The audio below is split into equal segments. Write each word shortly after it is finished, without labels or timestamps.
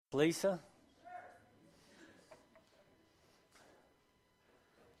Lisa?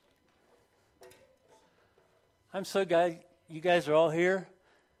 I'm so glad you guys are all here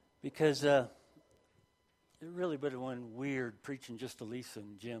because it really would have went weird preaching just to Lisa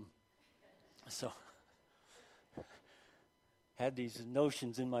and Jim. So had these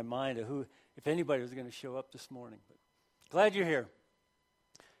notions in my mind of who, if anybody was going to show up this morning. But glad you're here.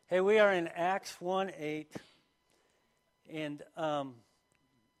 Hey, we are in Acts 1:8 and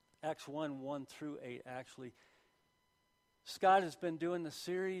Acts 1 through 8, actually. Scott has been doing the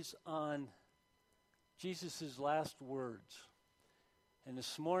series on Jesus' last words. And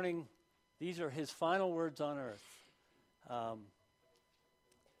this morning, these are his final words on earth.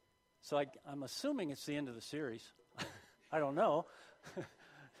 So I'm assuming it's the end of the series. I don't know.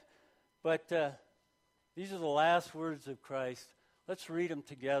 But these are the last words of Christ. Let's read them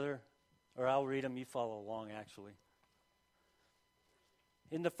together, or I'll read them. You follow along, actually.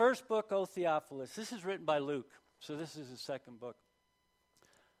 In the first book, O Theophilus, this is written by Luke, so this is his second book.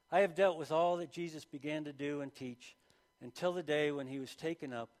 I have dealt with all that Jesus began to do and teach until the day when he was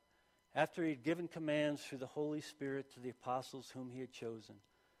taken up, after he had given commands through the Holy Spirit to the apostles whom he had chosen.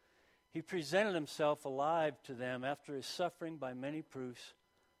 He presented himself alive to them after his suffering by many proofs,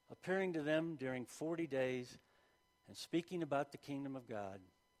 appearing to them during 40 days and speaking about the kingdom of God.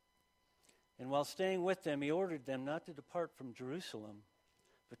 And while staying with them, he ordered them not to depart from Jerusalem,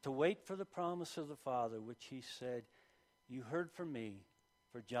 but to wait for the promise of the Father, which he said, "You heard from me,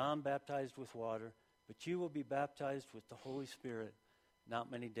 for John baptized with water, but you will be baptized with the Holy Spirit not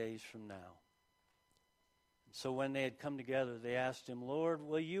many days from now." And so when they had come together, they asked him, "Lord,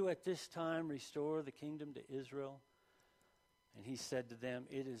 will you at this time restore the kingdom to Israel?" And he said to them,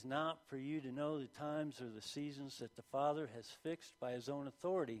 "It is not for you to know the times or the seasons that the Father has fixed by his own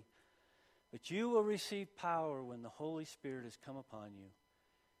authority, but you will receive power when the Holy Spirit has come upon you.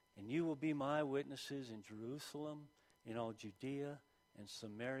 And you will be my witnesses in Jerusalem, in all Judea and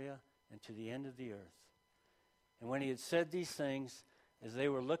Samaria, and to the end of the earth." And when he had said these things, as they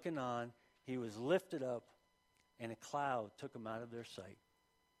were looking on, he was lifted up, and a cloud took him out of their sight.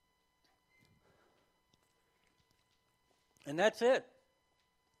 And that's it.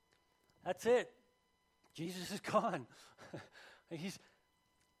 That's it. Jesus is gone. He's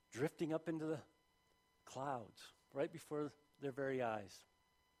drifting up into the clouds right before their very eyes.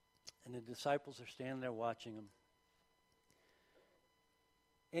 And the disciples are standing there watching him.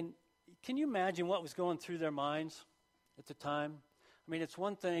 And can you imagine what was going through their minds at the time? I mean, it's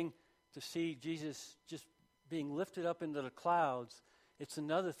one thing to see Jesus just being lifted up into the clouds. It's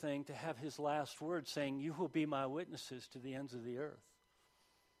another thing to have his last words saying, "You will be my witnesses to the ends of the earth."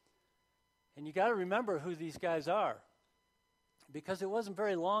 And you got to remember who these guys are. Because it wasn't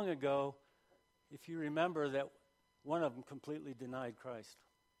very long ago, if you remember, that one of them completely denied Christ.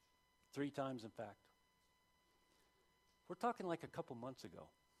 3 times, in fact. We're talking like a couple months ago.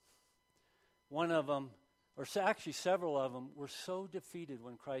 One of them, or actually several of them, were so defeated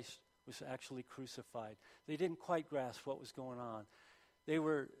when Christ was actually crucified. They didn't quite grasp what was going on. They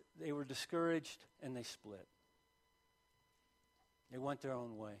were discouraged, and they split. They went their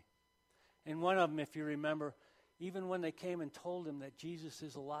own way. And one of them, if you remember, even when they came and told him that Jesus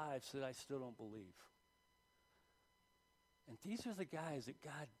is alive, said, "I still don't believe." And these are the guys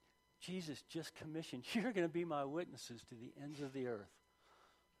that Jesus just commissioned. "You're going to be my witnesses to the ends of the earth."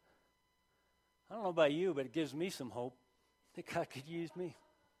 I don't know about you, but it gives me some hope that God could use me.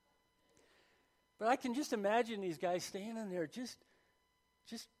 But I can just imagine these guys standing there just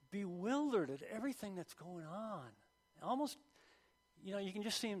bewildered at everything that's going on. Almost, you can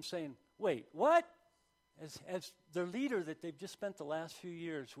just see them saying, "Wait, what?" As their leader that they've just spent the last few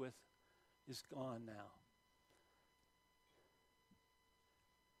years with is gone now.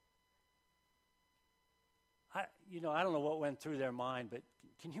 I don't know what went through their mind, but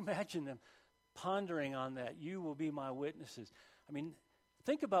can you imagine them pondering on that? "You will be my witnesses." I mean,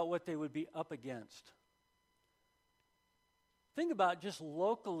 think about what they would be up against. Think about just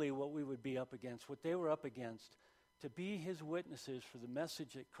locally what we would be up against, what they were up against, to be his witnesses for the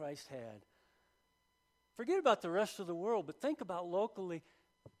message that Christ had. Forget about the rest of the world, but think about locally.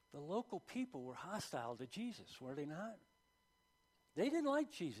 The local people were hostile to Jesus, were they not? They didn't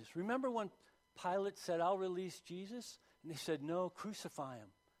like Jesus. Remember when Pilate said, "I'll release Jesus"? And they said, "No, crucify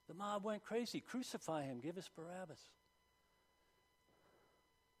him." The mob went crazy. "Crucify him. Give us Barabbas."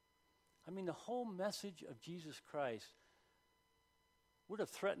 I mean, the whole message of Jesus Christ would have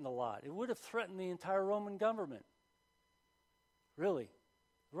threatened a lot. It would have threatened the entire Roman government. Really.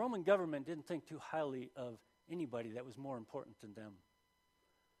 The Roman government didn't think too highly of anybody that was more important than them.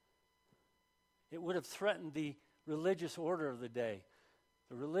 It would have threatened the religious order of the day.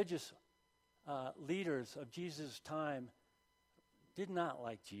 The religious leaders of Jesus' time did not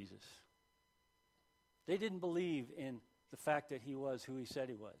like Jesus. They didn't believe in the fact that he was who he said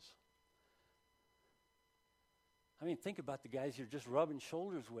he was. I mean, think about the guys you're just rubbing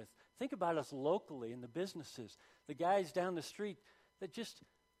shoulders with. Think about us locally in the businesses, the guys down the street that just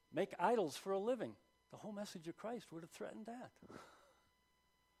make idols for a living. The whole message of Christ would have threatened that.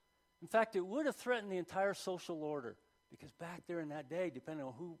 In fact, it would have threatened the entire social order, because back there in that day, depending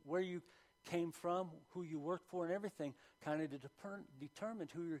on where you came from, who you worked for, and everything, kind of determined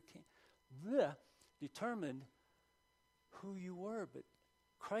determined who you were. But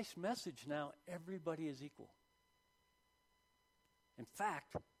Christ's message now, everybody is equal. In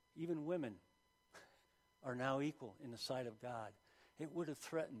fact, even women are now equal in the sight of God. It would have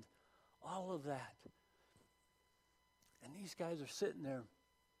threatened all of that. And these guys are sitting there.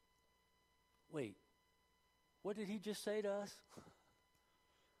 Wait, what did he just say to us?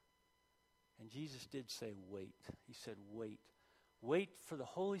 And Jesus did say, wait. He said, wait. Wait for the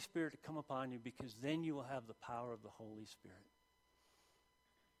Holy Spirit to come upon you, because then you will have the power of the Holy Spirit.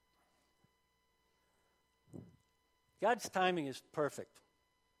 God's timing is perfect.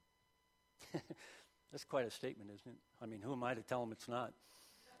 That's quite a statement, isn't it? I mean, who am I to tell him it's not?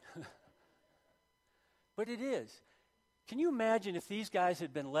 But it is. Can you imagine if these guys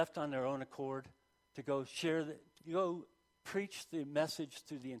had been left on their own accord to go preach the message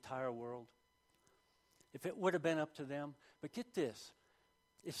to the entire world? If it would have been up to them. But get this.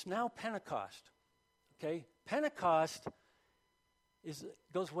 It's now Pentecost. Okay? Pentecost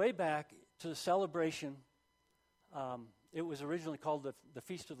goes way back to the celebration. It was originally called the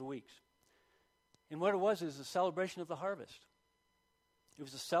Feast of the Weeks. And what it was is a celebration of the harvest. It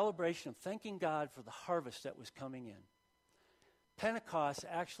was a celebration of thanking God for the harvest that was coming in. Pentecost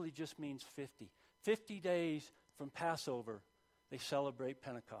actually just means 50. 50 days from Passover, they celebrate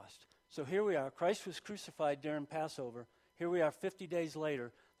Pentecost. So here we are. Christ was crucified during Passover. Here we are 50 days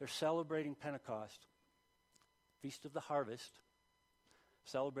later. They're celebrating Pentecost. Feast of the Harvest.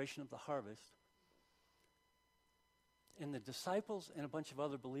 Celebration of the harvest. And the disciples and a bunch of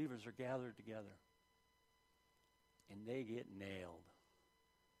other believers are gathered together. And they get nailed.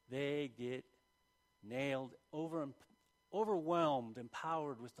 They get nailed, overwhelmed,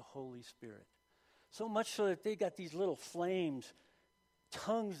 empowered with the Holy Spirit. So much so that they got these little flames,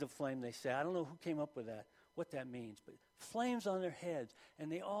 tongues of flame, they say. I don't know who came up with that, what that means. But flames on their heads.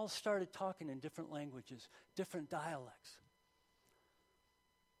 And they all started talking in different languages, different dialects.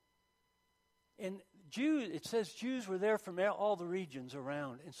 And it says Jews were there from all the regions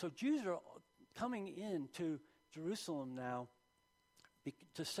around. And so Jews are coming into Jerusalem now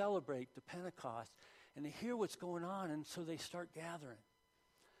to celebrate the Pentecost. And they hear what's going on, and so they start gathering.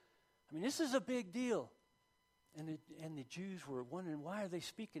 I mean, this is a big deal. And the Jews were wondering, why are they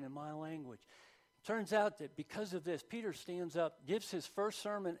speaking in my language? It turns out that because of this, Peter stands up, gives his first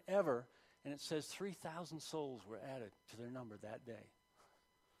sermon ever, and it says 3,000 souls were added to their number that day.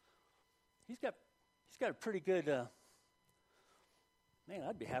 He's got a pretty good, man,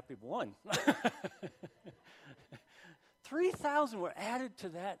 I'd be happy with one. 3,000 were added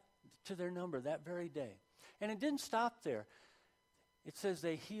to their number that very day. And it didn't stop there. It says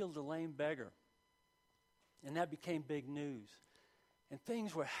they healed a lame beggar. And that became big news. And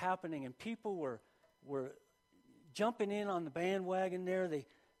things were happening, and people were jumping in on the bandwagon there. It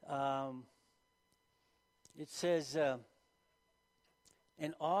says,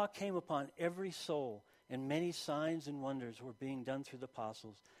 and awe came upon every soul, and many signs and wonders were being done through the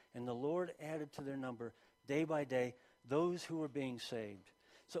apostles. And the Lord added to their number day by day those who were being saved.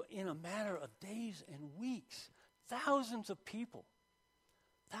 So in a matter of days and weeks, thousands of people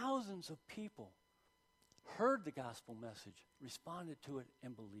heard the gospel message, responded to it,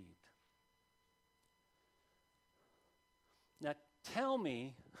 and believed. Now tell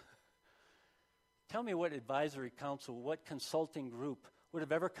me what advisory council, what consulting group would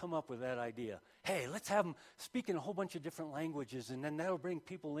have ever come up with that idea. Hey, let's have them speak in a whole bunch of different languages, and then that'll bring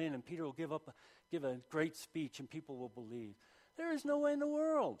people in, and Peter will give a great speech, and people will believe. There is no way in the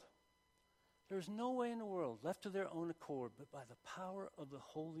world. There's no way in the world, left to their own accord, but by the power of the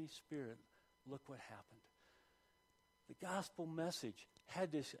Holy Spirit, look what happened. The gospel message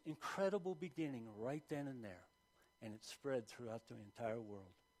had this incredible beginning right then and there, and it spread throughout the entire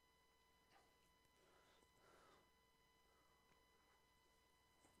world.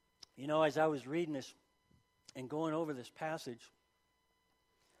 You know, as I was reading this and going over this passage,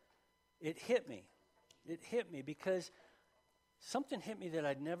 it hit me. It hit me because something hit me that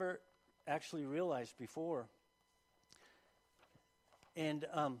I'd never actually realized before. And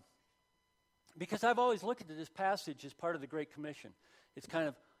because I've always looked at this passage as part of the Great Commission. It's kind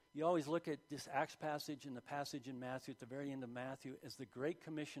of, you always look at this Acts passage and the passage in Matthew, at the very end of Matthew, as the Great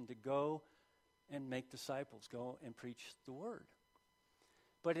Commission to go and make disciples, go and preach the word.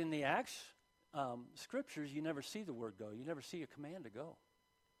 But in the Acts scriptures, you never see the word go. You never see a command to go.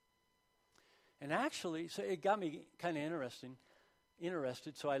 And actually, so it got me kind of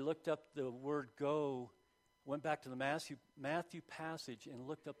interested, so I looked up the word go, went back to the Matthew passage and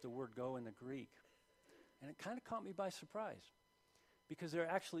looked up the word go in the Greek. And it kind of caught me by surprise, because there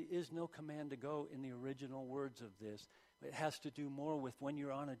actually is no command to go in the original words of this. It has to do more with when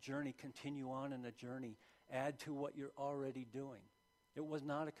you're on a journey, continue on in a journey, add to what you're already doing. It was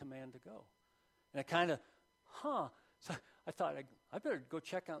not a command to go. And I kind of, so I thought, I better go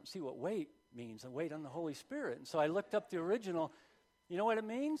check out and see what wait means, and wait on the Holy Spirit. And so I looked up the original. You know what it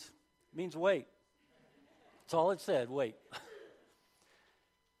means? It means wait. That's all it said, wait.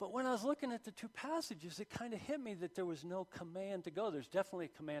 But when I was looking at the two passages, it kind of hit me that there was no command to go. There's definitely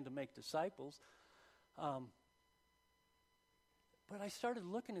a command to make disciples. But I started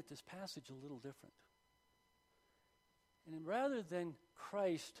looking at this passage a little different. And rather than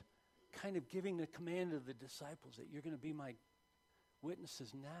Christ kind of giving the command to the disciples that you're going to be my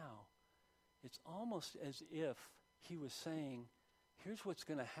witnesses now, it's almost as if he was saying, here's what's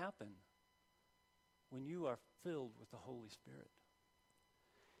going to happen when you are filled with the Holy Spirit.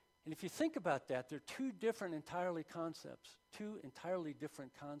 And if you think about that, they're two entirely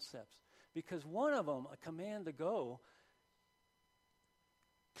different concepts. Because one of them, a command to go,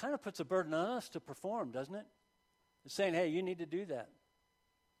 kind of puts a burden on us to perform, doesn't it? It's saying, hey, you need to do that.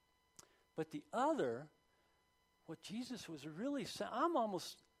 But the other, what Jesus was really saying, I'm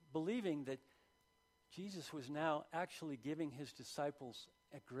almost believing that Jesus was now actually giving his disciples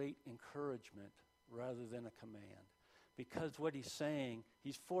a great encouragement rather than a command. Because what he's saying,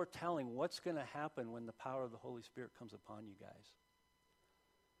 he's foretelling what's going to happen when the power of the Holy Spirit comes upon you guys.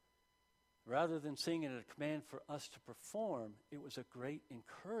 Rather than seeing it as a command for us to perform, it was a great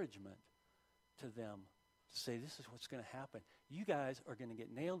encouragement to them to say, this is what's going to happen. You guys are going to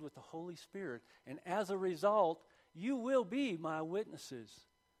get nailed with the Holy Spirit, and as a result, you will be my witnesses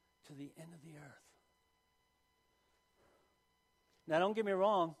to the end of the earth. Now, don't get me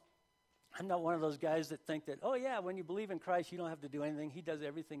wrong. I'm not one of those guys that think that, oh, yeah, when you believe in Christ, you don't have to do anything. He does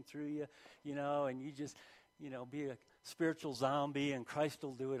everything through you, and you just, be a spiritual zombie and Christ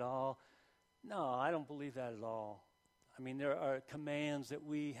will do it all. No, I don't believe that at all. I mean, there are commands that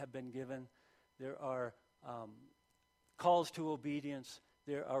we have been given. There are calls to obedience.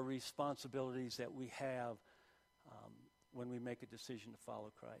 There are responsibilities that we have when we make a decision to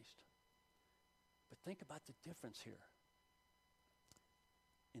follow Christ. But think about the difference here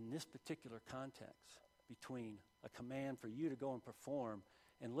in this particular context between a command for you to go and perform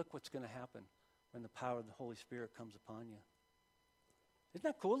and look what's going to happen when the power of the Holy Spirit comes upon you. Isn't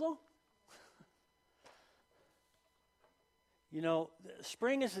that cool, though?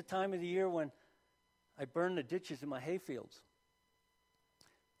 Spring is the time of the year when I burn the ditches in my hay fields.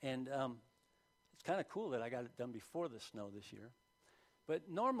 And it's kind of cool that I got it done before the snow this year. But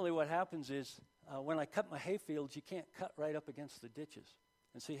normally what happens is when I cut my hay fields, you can't cut right up against the ditches.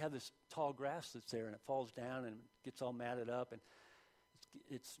 And so you have this tall grass that's there, and it falls down and gets all matted up, and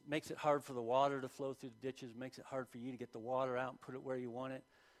it makes it hard for the water to flow through the ditches, makes it hard for you to get the water out and put it where you want it.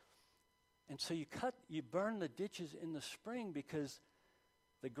 And so you burn the ditches in the spring because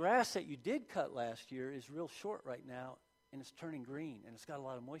the grass that you did cut last year is real short right now, and it's turning green, and it's got a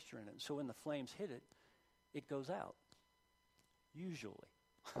lot of moisture in it. And so when the flames hit it, it goes out, usually.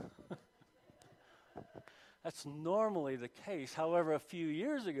 That's normally the case. However, a few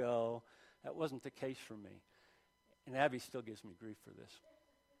years ago, that wasn't the case for me. And Abby still gives me grief for this.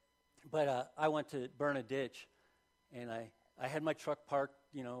 But I went to burn a ditch, and I had my truck parked,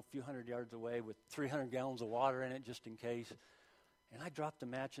 a few hundred yards away with 300 gallons of water in it just in case. And I dropped a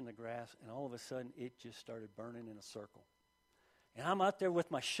match in the grass, and all of a sudden, it just started burning in a circle. And I'm out there with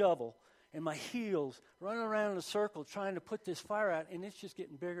my shovel and my heels running around in a circle trying to put this fire out, and it's just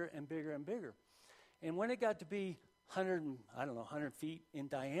getting bigger and bigger and bigger. And when it got to be 100 feet in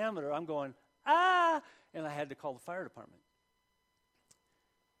diameter, I'm going, ah! And I had to call the fire department.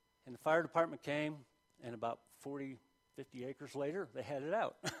 And the fire department came, and about 40, 50 acres later, they had it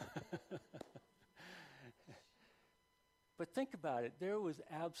out. But think about it. There was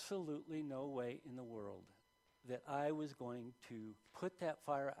absolutely no way in the world that I was going to put that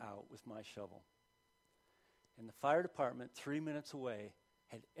fire out with my shovel. And the fire department, 3 minutes away,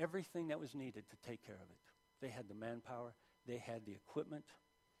 had everything that was needed to take care of it. They had the manpower. They had the equipment.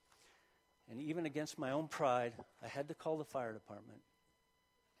 And even against my own pride, I had to call the fire department.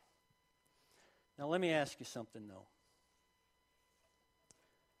 Now, let me ask you something, though.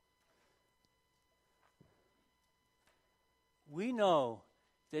 we know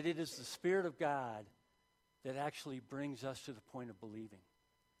that it is the Spirit of God that actually brings us to the point of believing.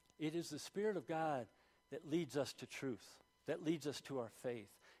 It is the Spirit of God that leads us to truth, that leads us to our faith.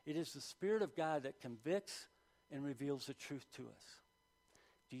 It is the Spirit of God that convicts and reveals the truth to us.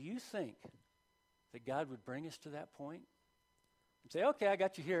 Do you think that God would bring us to that point and say, okay, I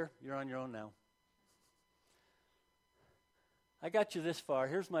got you here. You're on your own now. I got you this far.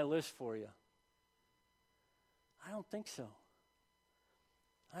 Here's my list for you. I don't think so.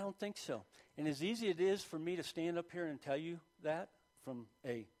 I don't think so. And as easy it is for me to stand up here and tell you that from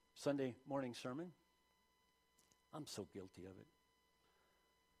a Sunday morning sermon, I'm so guilty of it.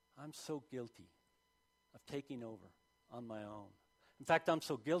 I'm so guilty of taking over on my own. In fact, I'm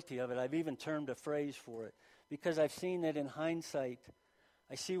so guilty of it, I've even termed a phrase for it, because I've seen that in hindsight,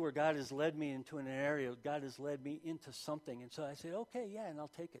 I see where God has led me into an area, God has led me into something, and so I say, okay, yeah, and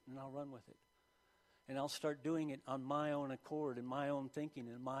I'll take it, and I'll run with it. And I'll start doing it on my own accord, in my own thinking,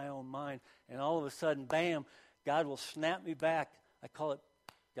 in my own mind, and all of a sudden, bam, God will snap me back. I call it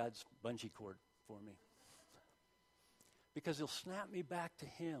God's bungee cord for me. Because he'll snap me back to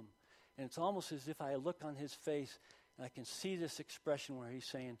him. And it's almost as if I look on his face and I can see this expression where he's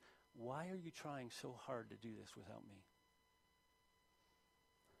saying, why are you trying so hard to do this without me?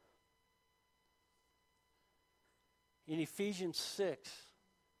 In Ephesians 6,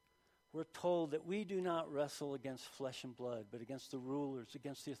 we're told that we do not wrestle against flesh and blood, but against the rulers,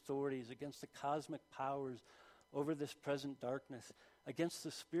 against the authorities, against the cosmic powers over this present darkness, against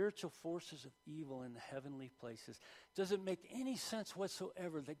the spiritual forces of evil in the heavenly places. Does it make any sense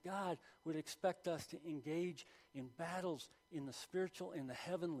whatsoever that God would expect us to engage in battles in the spiritual, in the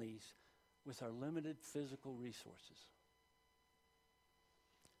heavenlies, with our limited physical resources?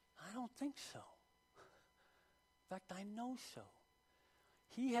 I don't think so. In fact, I know so.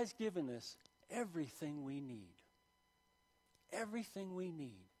 He has given us everything we need. Everything we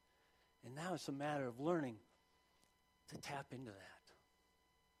need. And now it's a matter of learning to tap into that.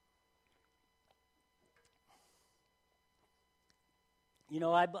 You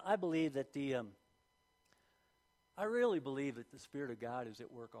know, I believe that I really believe that the Spirit of God is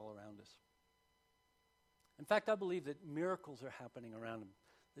at work all around us. In fact, I believe that miracles are happening around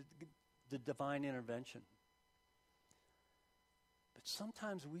him, the divine intervention. But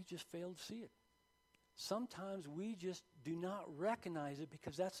sometimes we just fail to see it. Sometimes we just do not recognize it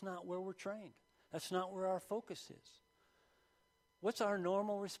because that's not where we're trained. That's not where our focus is. What's our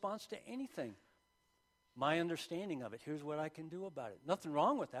normal response to anything? My understanding of it. Here's what I can do about it. Nothing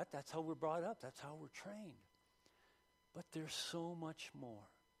wrong with that. That's how we're brought up. That's how we're trained. But there's so much more.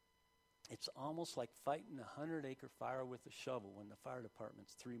 It's almost like fighting a 100-acre fire with a shovel when the fire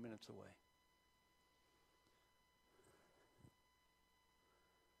department's 3 minutes away.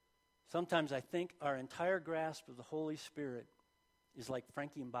 Sometimes I think our entire grasp of the Holy Spirit is like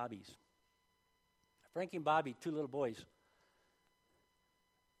Frankie and Bobby's. Frankie and Bobby, two little boys.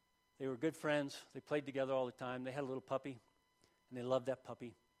 They were good friends. They played together all the time. They had a little puppy, and they loved that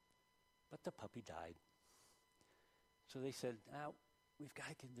puppy. But the puppy died. So they said, we've got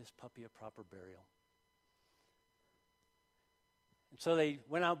to give this puppy a proper burial. And so they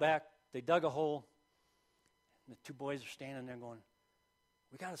went out back. They dug a hole. And the two boys are standing there going,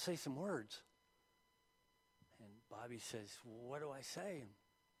 we got to say some words. And Bobby says, well, what do I say? And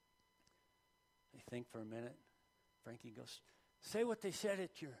they think for a minute. Frankie goes, say what they said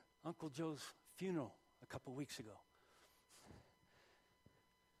at your Uncle Joe's funeral a couple weeks ago.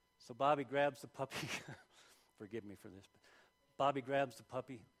 So Bobby grabs the puppy. Forgive me for this. But Bobby grabs the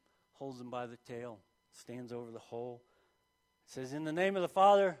puppy, holds him by the tail, stands over the hole, says, in the name of the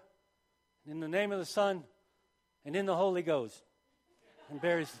Father, in the name of the Son, and in the Holy Ghost. And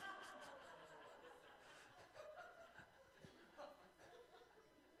buries.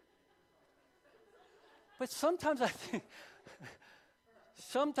 But sometimes I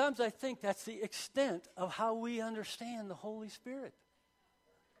think that's the extent of how we understand the Holy Spirit.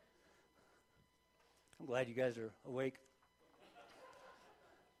 I'm glad you guys are awake.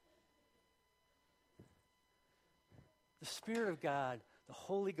 The Spirit of God, the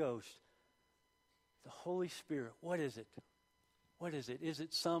Holy Ghost, the Holy Spirit, what is it? What is it? Is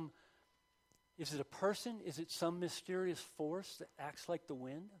it a person? Is it some mysterious force that acts like the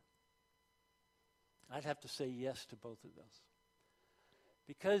wind? I'd have to say yes to both of those.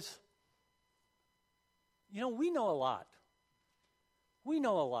 Because, you know, we know a lot. We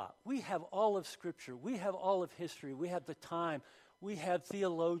know a lot. We have all of Scripture. We have all of history. We have the time. We have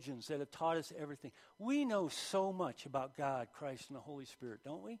theologians that have taught us everything. We know so much about God, Christ, and the Holy Spirit,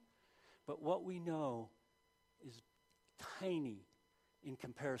 don't we? But what we know is tiny in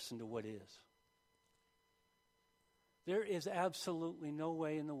comparison to what is. There is absolutely no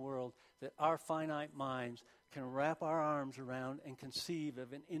way in the world that our finite minds can wrap our arms around and conceive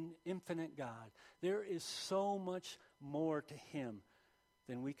of an infinite God. There is so much more to him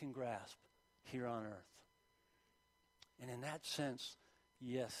than we can grasp here on earth. And in that sense,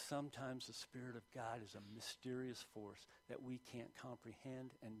 yes, sometimes the Spirit of God is a mysterious force that we can't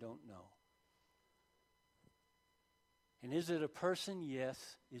comprehend and don't know. And is it a person?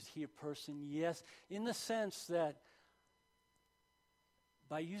 Yes. Is he a person? Yes. In the sense that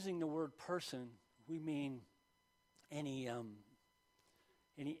by using the word person, we mean any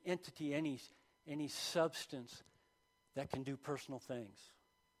entity, any substance that can do personal things,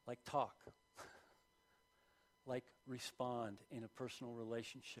 like talk, like respond in a personal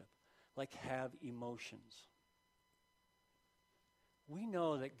relationship, like have emotions. We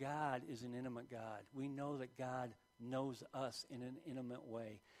know that God is an intimate God. We know that God knows us in an intimate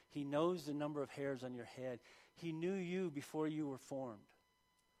way. He knows the number of hairs on your head. He knew you before you were formed.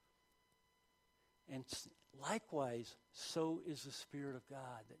 And likewise, so is the Spirit of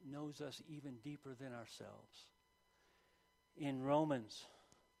God that knows us even deeper than ourselves. In Romans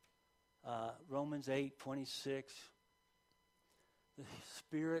 8:26, the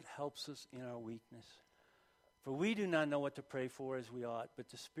Spirit helps us in our weakness. For we do not know what to pray for as we ought, but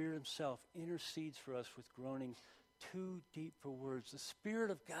the Spirit himself intercedes for us with groanings too deep for words. The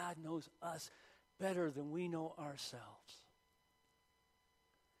Spirit of God knows us better than we know ourselves.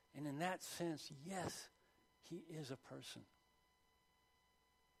 And in that sense, yes, he is a person.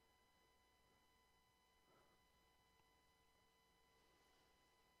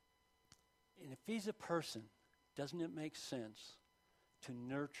 And if he's a person, doesn't it make sense to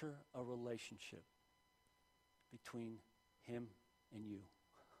nurture a relationship between him and you?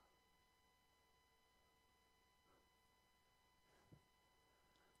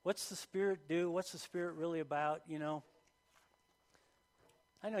 What's the Spirit do? What's the Spirit really about, you know?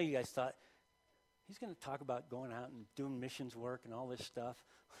 I know you guys thought, he's going to talk about going out and doing missions work and all this stuff.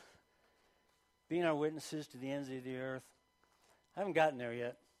 Being our witnesses to the ends of the earth. I haven't gotten there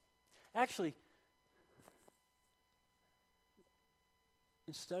yet. Actually,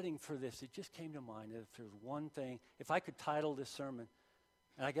 in studying for this, it just came to mind that if there's one thing, if I could title this sermon,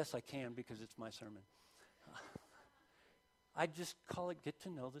 and I guess I can because it's my sermon, I'd just call it Get to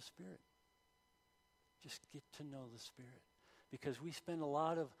Know the Spirit. Just get to know the Spirit. Because we spend a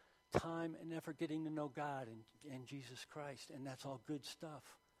lot of time and effort getting to know God and Jesus Christ, and that's all good stuff.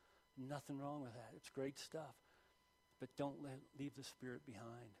 Nothing wrong with that. It's great stuff. But don't leave the Spirit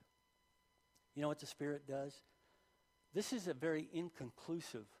behind. You know what the Spirit does? This is a very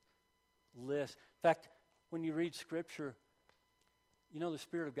inconclusive list. In fact, when you read Scripture, you know the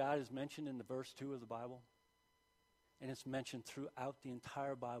Spirit of God is mentioned in the verse 2 of the Bible. And it's mentioned throughout the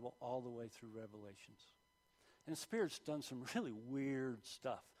entire Bible all the way through Revelations. And the Spirit's done some really weird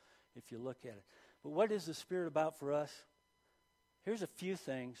stuff if you look at it. But what is the Spirit about for us? Here's a few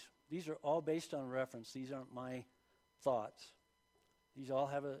things. These are all based on reference. These aren't my thoughts. These all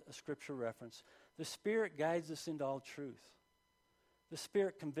have a scripture reference. The Spirit guides us into all truth. The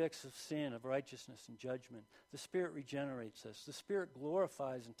Spirit convicts of sin, of righteousness, and judgment. The Spirit regenerates us. The Spirit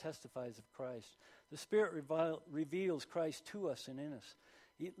glorifies and testifies of Christ. The Spirit reveals Christ to us and in us.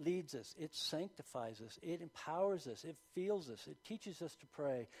 It leads us. It sanctifies us. It empowers us. It fills us. It teaches us to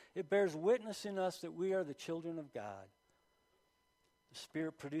pray. It bears witness in us that we are the children of God. The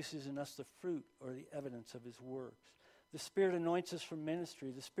Spirit produces in us the fruit or the evidence of his works. The Spirit anoints us for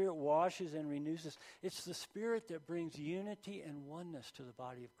ministry. The Spirit washes and renews us. It's the Spirit that brings unity and oneness to the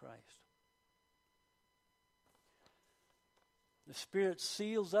body of Christ. The Spirit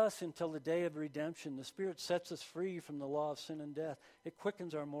seals us until the day of redemption. The Spirit sets us free from the law of sin and death. It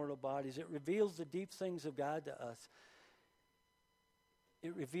quickens our mortal bodies. It reveals the deep things of God to us.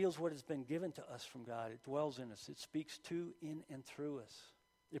 It reveals what has been given to us from God. It dwells in us. It speaks to, in, and through us.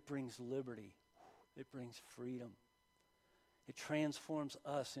 It brings liberty. It brings freedom. It transforms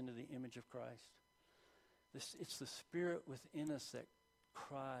us into the image of Christ. It's the Spirit within us that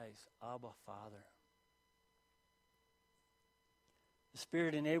cries, Abba, Father. The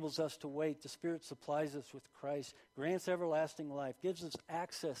Spirit enables us to wait. The Spirit supplies us with Christ, grants everlasting life, gives us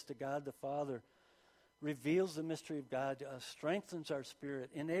access to God the Father, reveals the mystery of God to us, strengthens our spirit,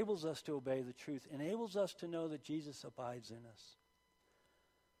 enables us to obey the truth, enables us to know that Jesus abides in us.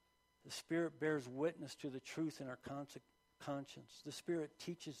 The Spirit bears witness to the truth in our conscience. The Spirit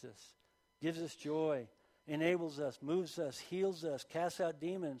teaches us, gives us joy, enables us, moves us, heals us, casts out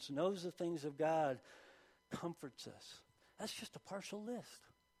demons, knows the things of God, comforts us. That's just a partial list.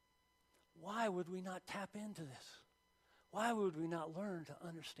 Why would we not tap into this? Why would we not learn to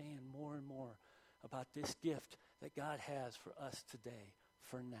understand more and more about this gift that God has for us today,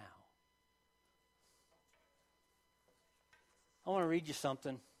 for now. I want to read you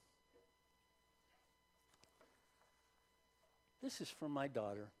something. This is from my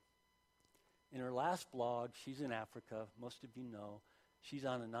daughter. In her last blog, she's in Africa. Most of you know. She's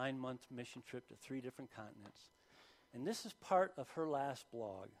on a 9-month mission trip to 3 different continents. And this is part of her last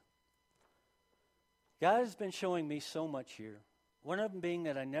blog. God has been showing me so much here. One of them being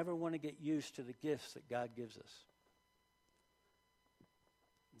that I never want to get used to the gifts that God gives us.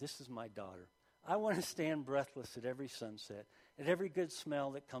 This is my daughter. I want to stand breathless at every sunset, at every good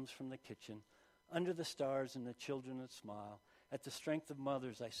smell that comes from the kitchen, under the stars and the children that smile, at the strength of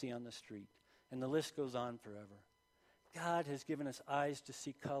mothers I see on the street, and the list goes on forever. God has given us eyes to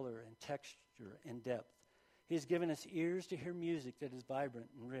see color and texture and depth. He has given us ears to hear music that is vibrant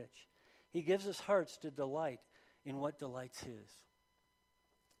and rich. He gives us hearts to delight in what delights His.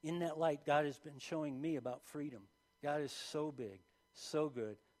 In that light, God has been showing me about freedom. God is so big, so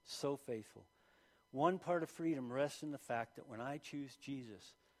good, so faithful. One part of freedom rests in the fact that when I choose Jesus,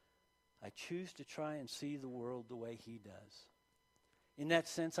 I choose to try and see the world the way He does. In that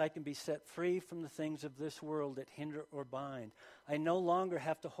sense, I can be set free from the things of this world that hinder or bind. I no longer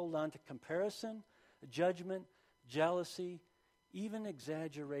have to hold on to comparison, judgment, jealousy, even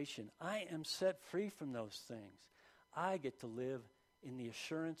exaggeration. I am set free from those things. I get to live in the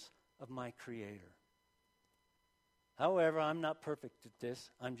assurance of my Creator. However, I'm not perfect at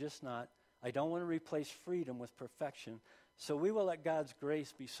this. I'm just not. I don't want to replace freedom with perfection, so we will let God's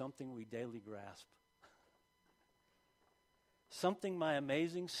grace be something we daily grasp. Something my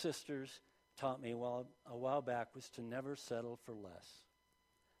amazing sisters taught me a while back was to never settle for less.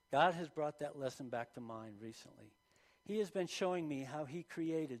 God has brought that lesson back to mind recently. He has been showing me how He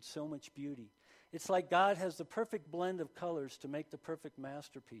created so much beauty. It's like God has the perfect blend of colors to make the perfect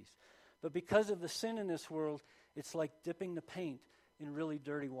masterpiece. But because of the sin in this world, it's like dipping the paint in really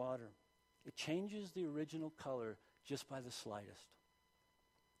dirty water. It changes the original color just by the slightest.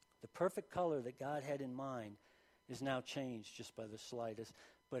 The perfect color that God had in mind is now changed just by the slightest,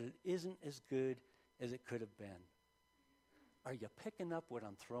 but it isn't as good as it could have been. Are you picking up what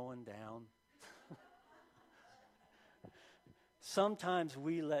I'm throwing down? Sometimes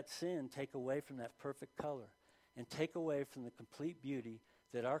we let sin take away from that perfect color and take away from the complete beauty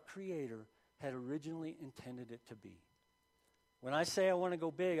that our Creator had originally intended it to be. When I say I want to go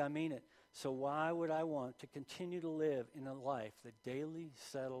big, I mean it. So why would I want to continue to live in a life that daily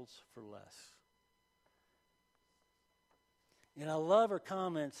settles for less? And I love her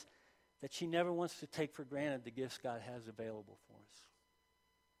comments that she never wants to take for granted the gifts God has available for us.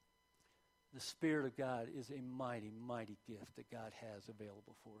 The Spirit of God is a mighty, mighty gift that God has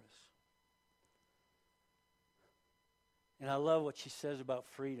available for us. And I love what she says about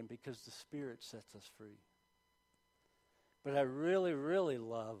freedom because the Spirit sets us free. But I really, really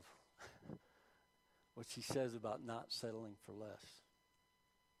love what she says about not settling for less.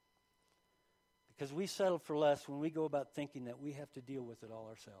 Because we settle for less when we go about thinking that we have to deal with it all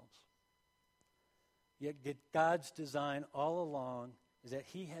ourselves. Yet God's design all along is that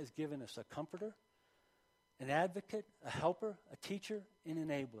He has given us a comforter, an advocate, a helper, a teacher, an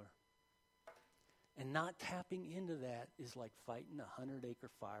enabler. And not tapping into that is like fighting a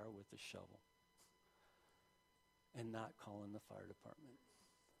 100-acre fire with a shovel and not calling the fire department.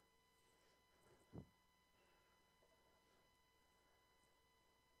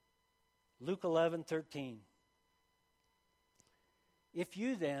 Luke 11:13. If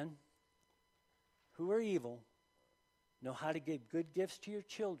you then, who are evil, know how to give good gifts to your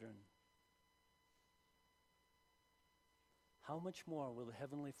children, how much more will the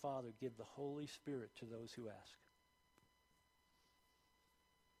Heavenly Father give the Holy Spirit to those who ask?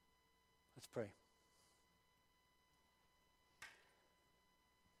 Let's pray.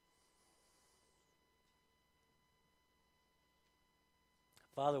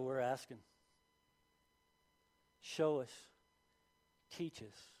 Father, we're asking, show us, teach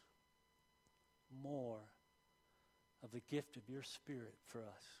us more of the gift of your Spirit for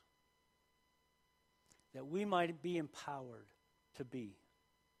us, that we might be empowered to be.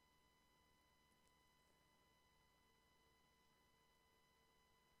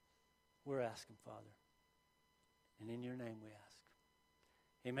 We're asking, Father, and in your name we ask.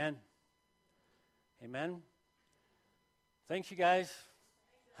 Amen. Amen. Thanks, you guys.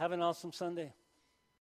 Have an awesome Sunday.